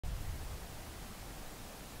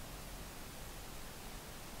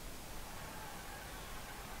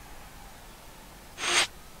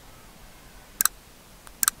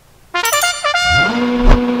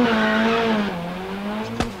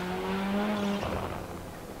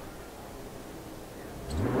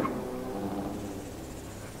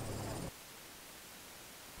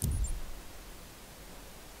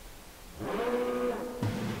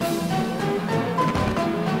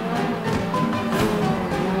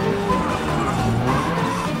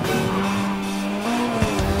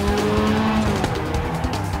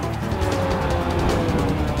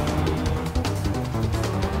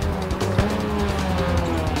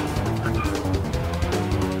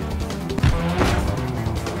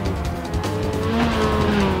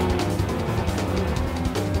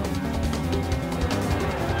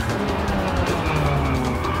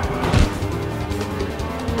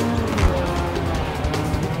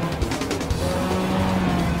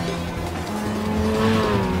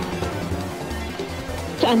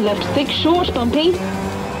and left 6 short, bumpy.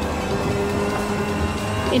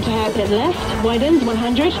 Into hairpin left, widens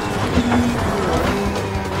 100.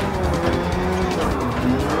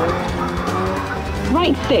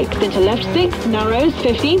 Right 6 into left 6, narrows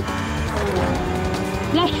 50.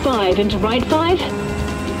 Left 5 into right 5.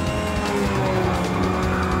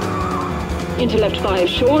 Into left 5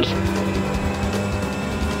 short.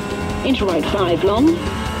 Into right 5 long.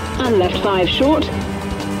 And left 5 short.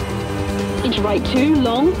 Into right 2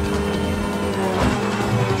 long.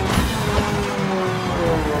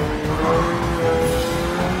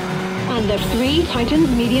 And left 3 tightens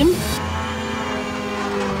medium.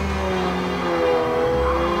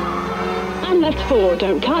 And left 4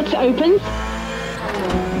 don't cut, opens.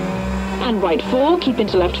 And right 4 keep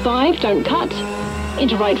into left 5, don't cut.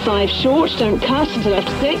 Into right 5 short, don't cut. Into left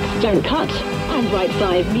 6, don't cut. And right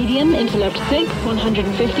 5 medium into left 6,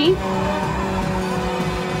 150.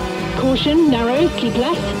 Caution, narrows, keep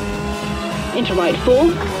left. Into right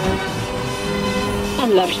 4.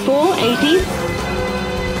 And left 4, 80.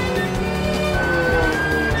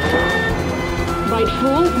 Right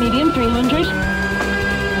 4, medium, 300.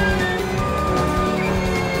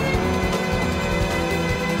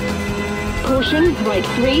 Caution, right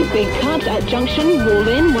 3, big cut at junction, wall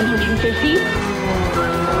in, 150.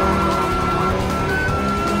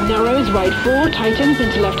 Narrows, right 4, tightens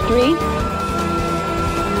into left 3.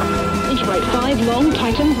 Into right 5, long,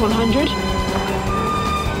 tightens, 100.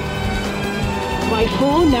 Right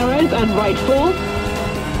 4, narrows and right 4.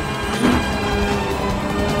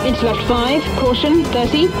 Into left 5, caution,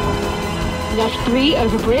 30. Left 3,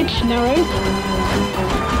 over bridge, narrows.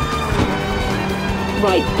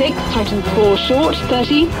 Right 6, tightens 4 short,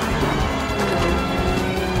 30.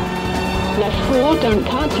 Left 4, don't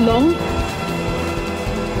cut, long.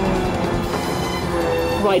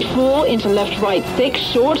 Right 4 into left right 6,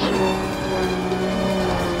 short.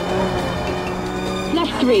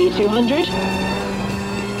 Left 3, 200.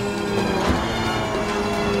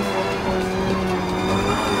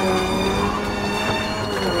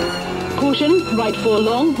 Caution, right 4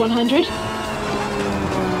 long, 100.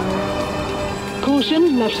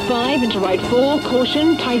 Caution, left 5 into right 4,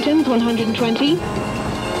 caution, tightens, 120.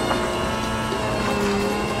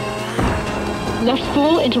 Left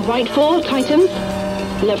 4 into right 4, tightens.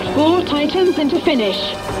 Left 4, tightens into finish.